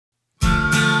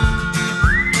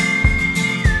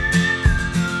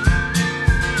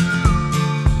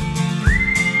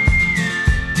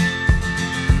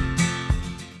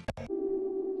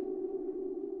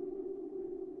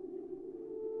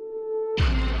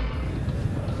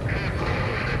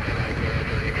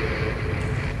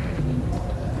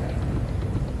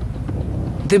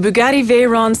The Bugatti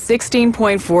Veyron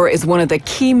 16.4 is one of the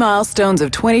key milestones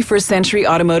of 21st century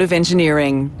automotive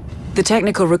engineering. The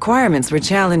technical requirements were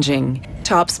challenging.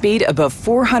 Top speed above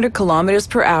 400 kilometers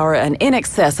per hour and in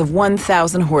excess of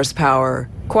 1,000 horsepower.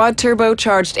 Quad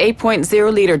turbocharged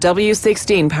 8.0-liter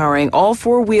W16 powering all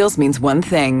four wheels means one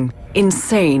thing: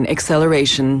 insane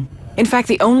acceleration. In fact,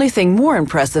 the only thing more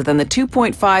impressive than the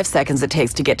 2.5 seconds it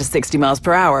takes to get to 60 miles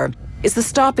per hour is the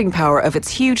stopping power of its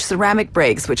huge ceramic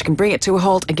brakes, which can bring it to a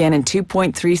halt again in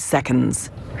 2.3 seconds.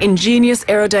 Ingenious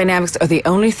aerodynamics are the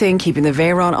only thing keeping the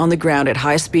Veyron on the ground at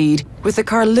high speed, with the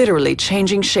car literally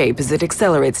changing shape as it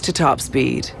accelerates to top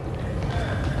speed.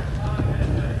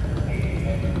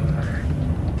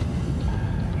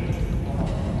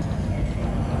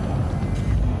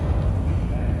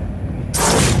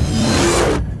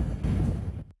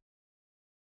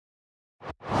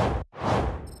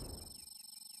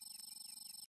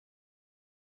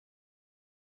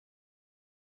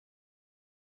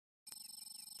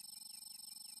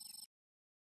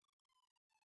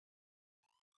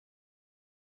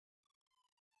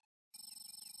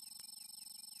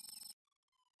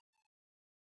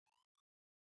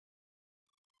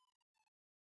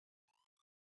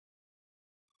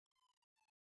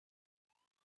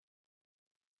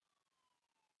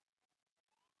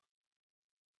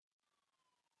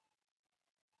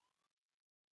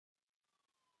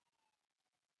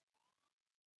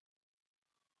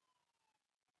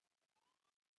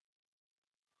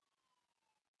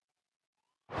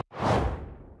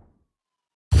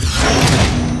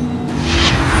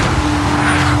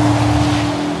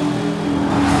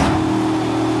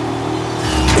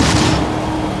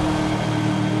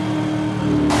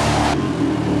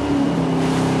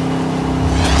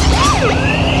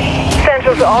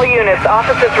 To all units,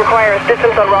 officers require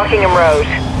assistance on Rockingham Road.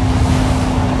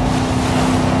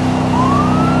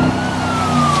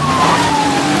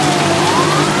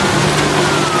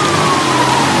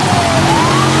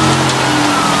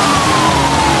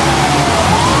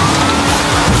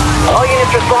 All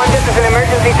units respond, this is an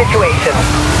emergency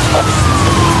situation.